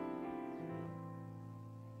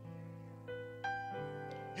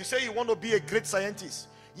 You say you want to be a great scientist,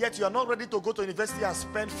 yet you are not ready to go to university and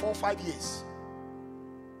spend 4 or 5 years.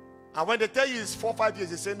 And when they tell you it's 4 or 5 years,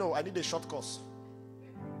 they say, no, I need a short course.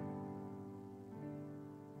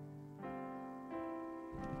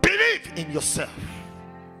 in yourself.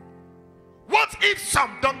 What if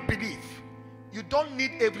some don't believe? You don't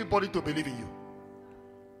need everybody to believe in you.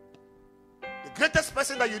 The greatest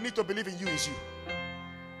person that you need to believe in you is you.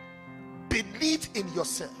 Believe in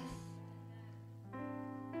yourself.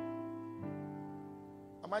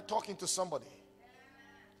 Am I talking to somebody?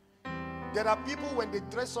 There are people, when they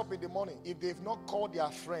dress up in the morning, if they've not called their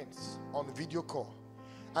friends on video call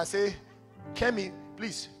and say, Kemi,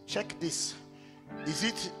 please check this. Is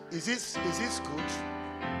this good?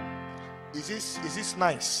 Is this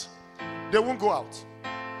nice? They won't go out.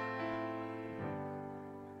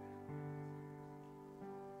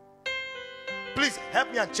 Please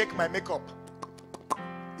help me and check my makeup.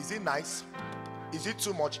 Is it nice? Is it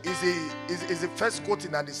too much? Is the first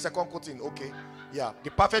coating and the second coating okay? Yeah.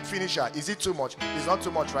 The perfect finisher. Is it too much? It's not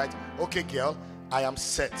too much, right? Okay, girl, I am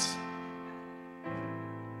set.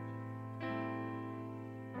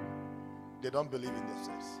 They don't believe in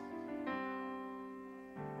themselves.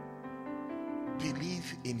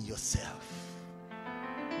 Believe in yourself.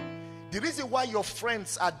 The reason why your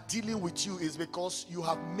friends are dealing with you is because you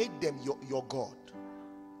have made them your God.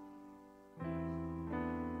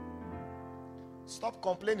 Stop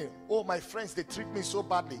complaining. Oh, my friends, they treat me so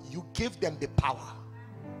badly. You gave them the power.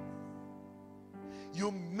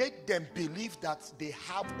 You made them believe that they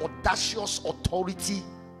have audacious authority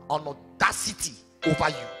and audacity over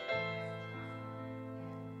you.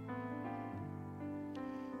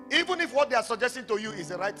 Even if what they are suggesting to you is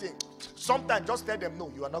the right thing, sometimes just tell them,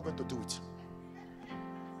 no, you are not going to do it.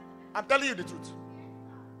 I'm telling you the truth.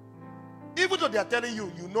 Even though they are telling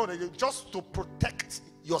you, you know that you just to protect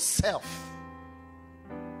yourself.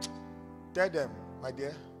 Tell them, my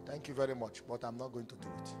dear, thank you very much, but I'm not going to do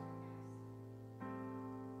it.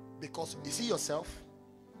 Because you see yourself,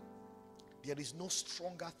 there is no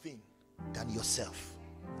stronger thing than yourself.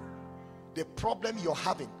 The problem you're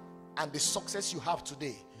having and the success you have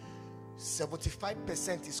today,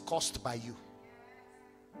 75% is caused by you.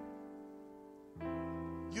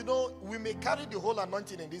 You know, we may carry the whole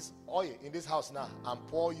anointing in this oil in this house now and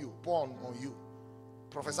pour on you,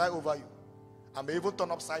 prophesy over you. I may even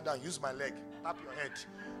turn upside down, use my leg, tap your head,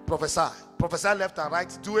 prophesy left and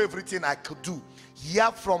right, do everything I could do, hear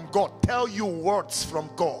from God, tell you words from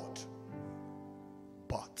God.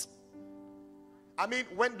 But I mean,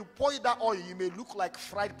 when you pour that oil, you may look like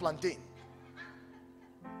fried plantain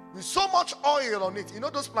with so much oil on it. You know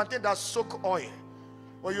those plantains that soak oil,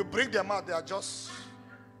 when you bring them out, they are just,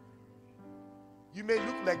 you may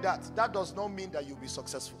look like that. That does not mean that you'll be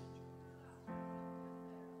successful.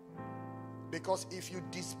 Because if you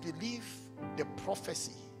disbelieve the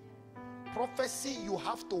prophecy, you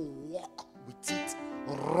have to walk with it,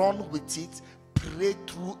 run with it, pray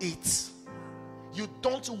through it. You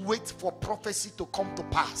don't wait for prophecy to come to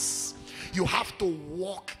pass. You have to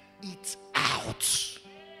walk it out.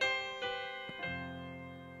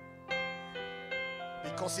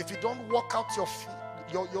 Because if you don't walk out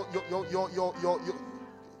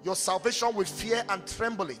your salvation with fear and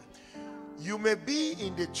trembling, you may be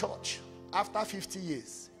in the church after 50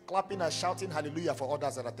 years, clapping and shouting hallelujah for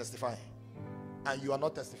others that are testifying, and you are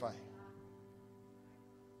not testifying.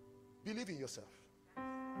 Believe in yourself.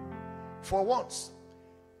 For once,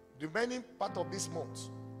 the remaining part of this month,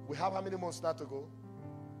 we have how many months now to go?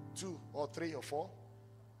 2 or 3 or 4?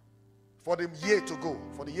 For the year to go.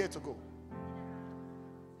 For the year to go.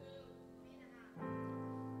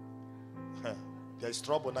 There is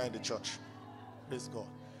trouble now in the church. Praise God.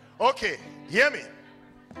 Okay, hear me.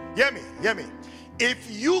 Hear me. Hear me. If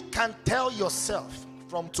you can tell yourself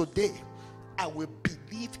from today, I will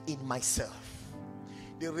believe in myself,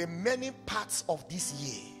 the remaining parts of this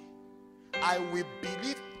year, I will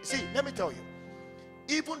believe. See, let me tell you,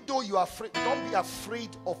 even though you are afraid, don't be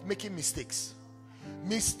afraid of making mistakes.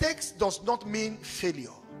 Mistakes does not mean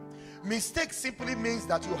failure. Mistake simply means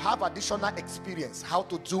that you have additional experience how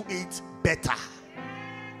to do it better.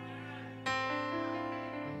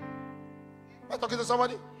 Am I talking to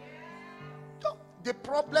somebody? No. The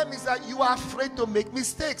problem is that you are afraid to make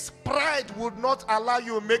mistakes. Pride would not allow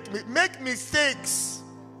you to make mistakes.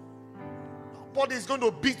 Nobody is going to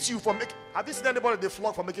beat you for making. Have you seen anybody they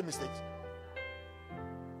flog for making mistakes?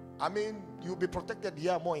 I mean, you'll be protected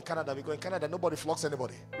here more in Canada, because in Canada nobody flogs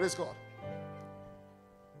anybody. Praise God.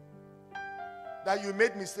 That you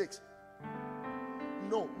made mistakes.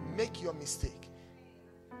 No, make your mistake,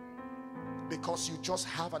 because you just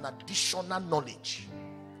have an additional knowledge.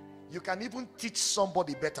 You can even teach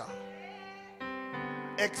somebody better.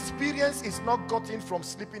 Experience is not gotten from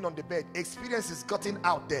sleeping on the bed. Experience is gotten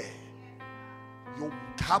out there. You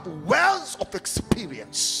have wells of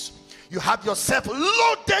experience. You have yourself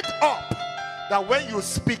loaded up That when you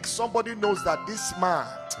speak, somebody knows that this man,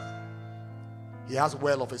 he has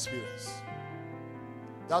well of experience.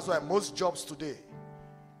 That's why most jobs today,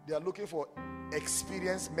 they are looking for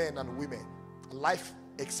experienced men and women. Life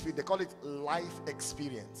experience. They call it life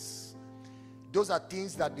experience. Those are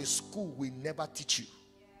things that the school will never teach you.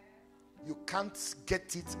 You can't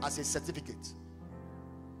get it as a certificate.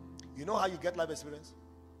 You know how you get life experience?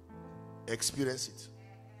 Experience it.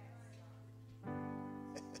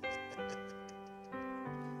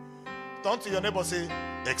 Turn to your neighbor, say,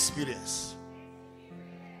 experience.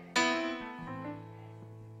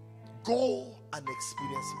 Go and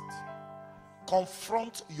experience it.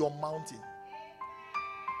 Confront your mountain.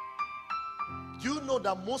 You know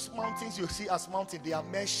that most mountains you see as mountains, they are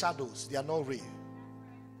mere shadows. They are not real.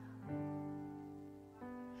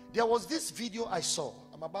 There was this video I saw.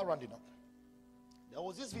 I'm about rounding up. There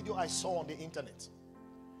was this video I saw on the internet.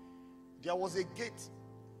 There was a gate,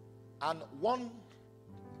 and one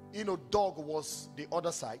dog was the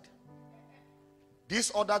other side.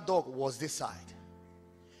 This other dog was this side.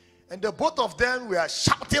 And the both of them were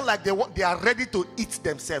shouting like they are ready to eat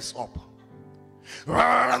themselves up.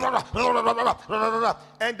 And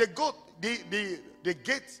the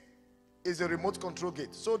gate is a remote control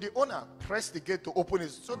gate. So the owner pressed the gate to open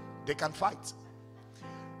it so they can fight.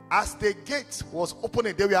 As the gate was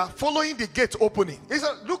opening, they were following the gate opening. He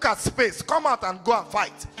said, look at space, come out and go and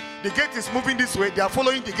fight. The gate is moving this way, they are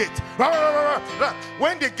following the gate.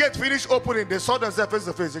 When the gate finished opening, they saw themselves face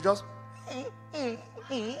to face. They just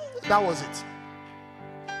that was it.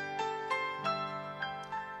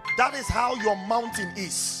 That is how your mountain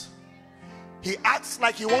is. He acts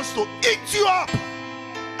like he wants to eat you up.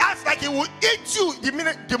 Acts like he will eat you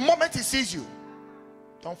the moment he sees you.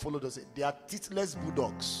 Don't follow those. They are teethless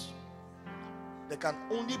bulldogs. They can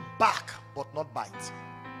only bark but not bite.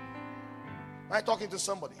 Am I talking to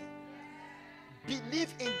somebody?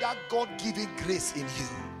 Believe in that God-given grace in you.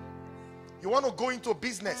 You want to go into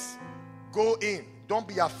business? Go in. Don't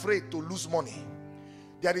be afraid to lose money.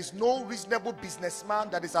 There is no reasonable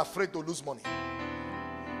businessman that is afraid to lose money.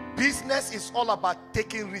 Business is all about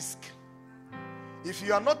taking risk. If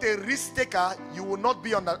you are not a risk taker, you will not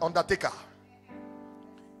be an undertaker.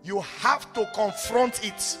 You have to confront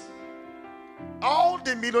it. All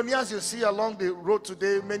the millionaires you see along the road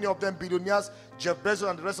today, many of them billionaires, Jeff Bezos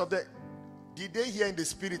and the rest of them, did they hear in the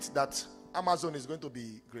spirit that Amazon is going to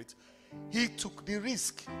be great? He took the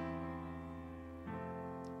risk.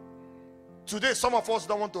 Today, some of us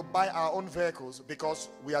don't want to buy our own vehicles because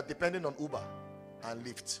we are depending on Uber and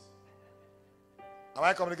Lyft. Am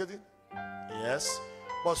I communicating? Yes.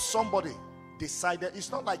 But somebody decided,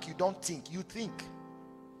 it's not like you don't think, you think.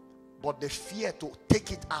 But the fear to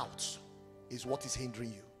take it out is what is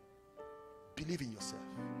hindering you. Believe in yourself.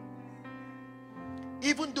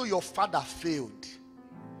 Even though your father failed,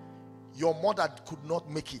 your mother could not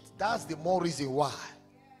make it. That's the more reason why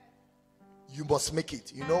you must make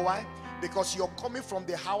it. You know why? Because you're coming from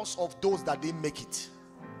the house of those that didn't make it.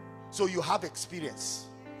 So you have experience.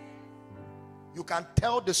 You can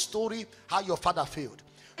tell the story how your father failed.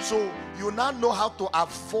 So you now know how to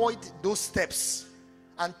avoid those steps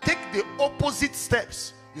and take the opposite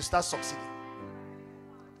steps. You start succeeding.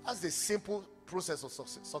 That's the simple process of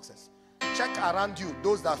success. Check around you,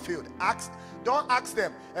 those that failed. Don't ask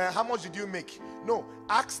them, how much did you make? No,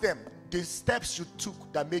 ask them the steps you took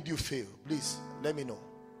that made you fail. Please, let me know.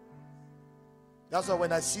 That's why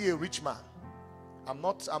when I see a rich man, I'm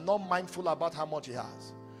not mindful about how much he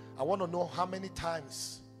has. I want to know how many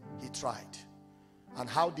times he tried and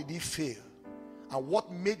how did he fail and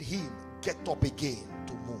what made him get up again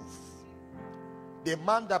to move. The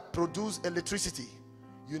man that produced electricity,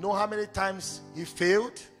 you know how many times he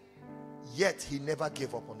failed, yet he never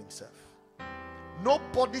gave up on himself.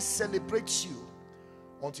 Nobody celebrates you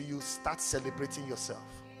until you start celebrating yourself.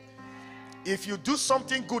 If you do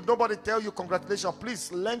something good, nobody tell you congratulations.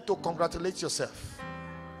 Please learn to congratulate yourself.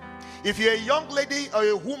 If you're a young lady or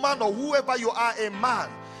a woman or whoever you are, a man,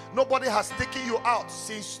 nobody has taken you out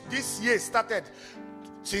since this year started,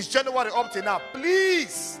 since January up to now.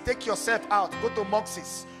 Please take yourself out. Go to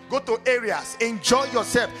Moxie's, go to areas, enjoy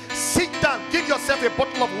yourself, sit down, give yourself a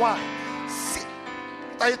bottle of wine.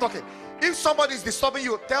 What are you talking? If somebody is disturbing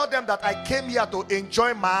you, tell them that I came here to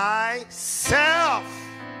enjoy myself.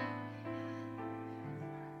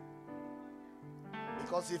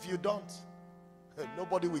 Because if you don't,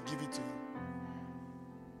 nobody will give it to you.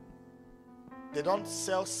 They don't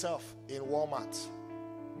sell self in Walmart,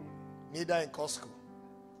 neither in Costco.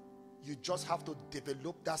 You just have to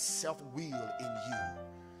develop that self-will in you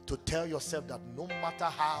to tell yourself that no matter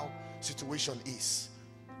how situation is,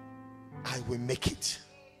 I will make it.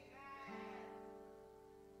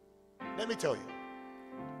 Let me tell you.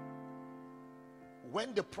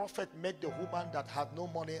 When the prophet met the woman that had no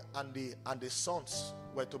money and the sons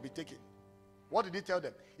were to be taken, what did he tell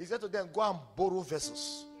them? He said to them, go and borrow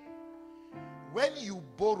vessels. When you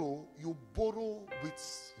borrow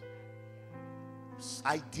with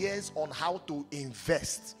ideas on how to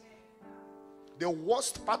invest. The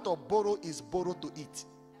worst part of borrow is borrow to eat.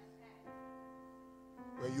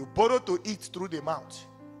 When you borrow to eat through the mouth,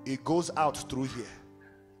 it goes out through here.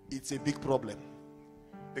 It's a big problem.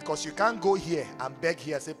 Because you can't go here and beg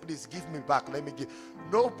here, say, please give me back, let me give.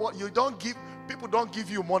 No, you don't give, people don't give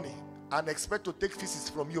you money and expect to take feces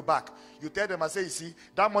from you back. You tell them, I say, you see,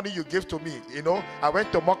 that money you gave to me, you know, I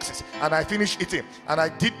went to Moxie's and I finished eating and I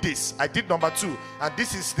did this, I did number 2, and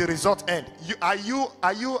this is the result end. Are you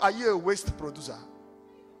a waste producer?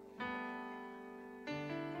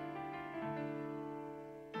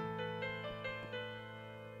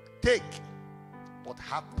 Take, but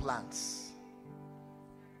have plans.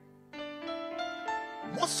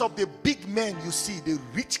 Most of the big men you see, the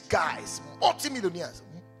rich guys, multimillionaires,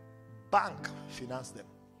 bank finance them.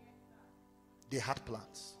 They had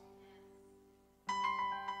plans.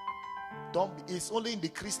 It's only in the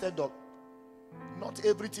Christendom. Not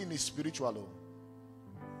everything is spiritual.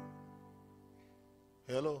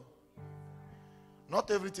 Hello.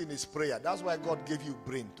 Not everything is prayer. That's why God gave you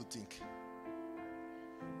brain to think.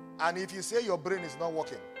 And if you say your brain is not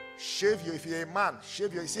working, shave your, if you're a man,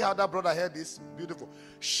 shave your, you see how that brother hair is beautiful.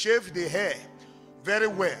 Shave the hair very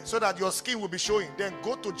well so that your skin will be showing. Then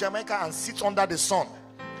go to Jamaica and sit under the sun.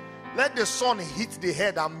 Let the sun hit the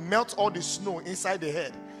head and melt all the snow inside the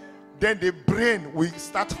head. Then the brain will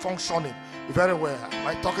start functioning very well. Am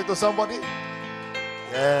I talking to somebody?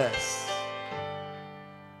 Yes.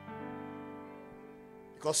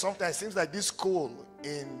 Because sometimes it seems like this cold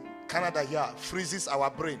in Canada here freezes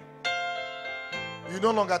our brain. You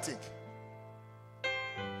no longer think.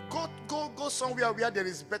 Go somewhere where there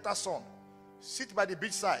is better sun. Sit by the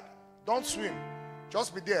beach side. Don't swim.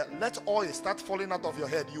 Just be there. Let oil start falling out of your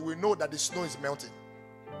head. You will know that the snow is melting.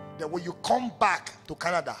 Then when you come back to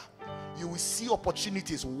Canada, you will see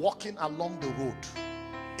opportunities walking along the road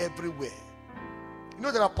everywhere. You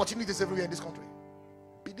know there are opportunities everywhere in this country.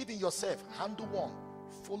 Believe in yourself. Handle one.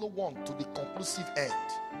 Follow one to the conclusive end.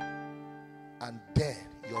 And then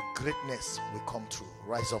your greatness will come true.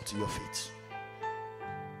 Rise up to your feet.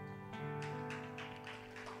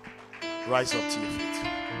 Rise up to your feet.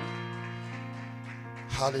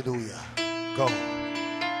 Hallelujah. Go.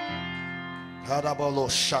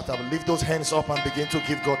 Shut up. Lift those hands up and begin to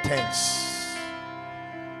give God thanks.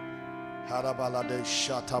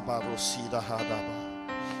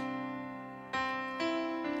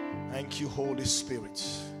 Thank you, Holy Spirit.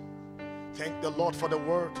 Thank the Lord for the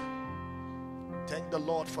word. Thank the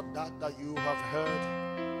Lord for that you have heard.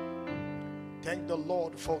 Thank the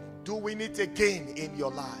Lord for doing it again in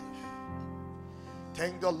your life.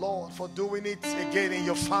 Thank the Lord for doing it again in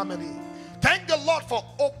your family. Thank the Lord for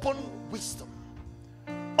open wisdom,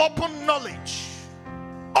 open knowledge,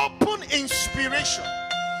 open inspiration,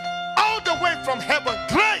 all the way from heaven.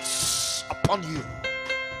 Grace upon you.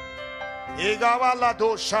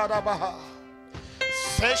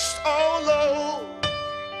 Search all over,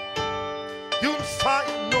 you'll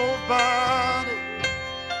find nobody.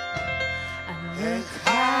 I look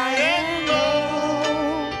high and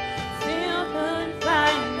low, still couldn't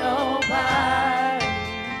find nobody.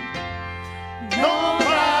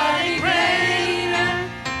 Nobody greater,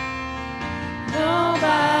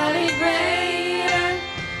 nobody greater,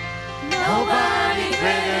 nobody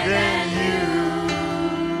greater than you.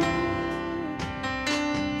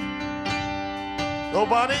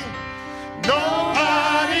 Nobody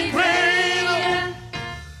greater.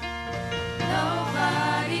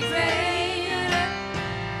 Nobody greater.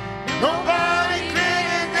 Nobody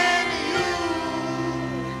greater than you.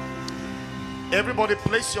 Everybody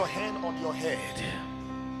place your hand on your head.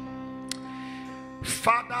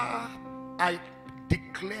 Father, I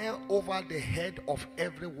declare over the head of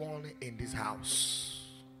everyone in this house,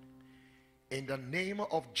 in the name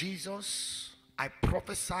of Jesus, I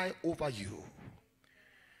prophesy over you.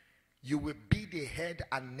 You will be the head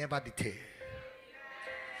and never the tail.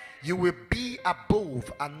 You will be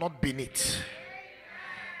above and not beneath.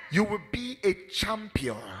 You will be a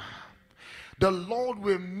champion. The Lord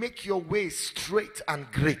will make your way straight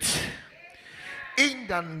and great. In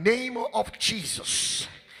the name of Jesus,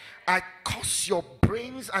 I cause your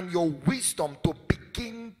brains and your wisdom to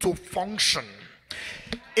begin to function.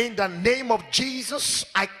 In the name of Jesus,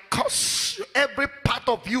 I cause every part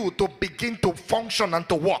of you to begin to function and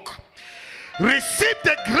to walk. Receive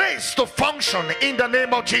the grace to function in the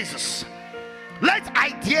name of Jesus. Let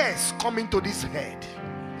ideas come into this head.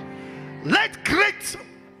 Let great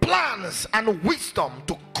plans and wisdom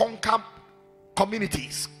to conquer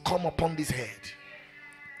communities come upon this head.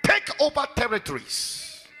 Take over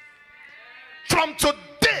territories. From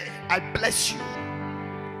today, I bless you.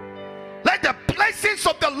 Let the blessings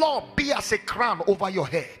of the Lord be as a crown over your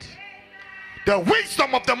head. The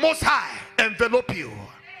wisdom of the Most High envelop you.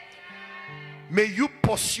 May you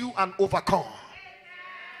pursue and overcome.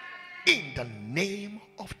 In the name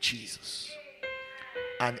of Jesus.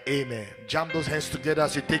 And amen. Jam those hands together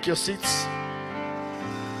as you take your seats.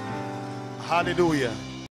 Hallelujah.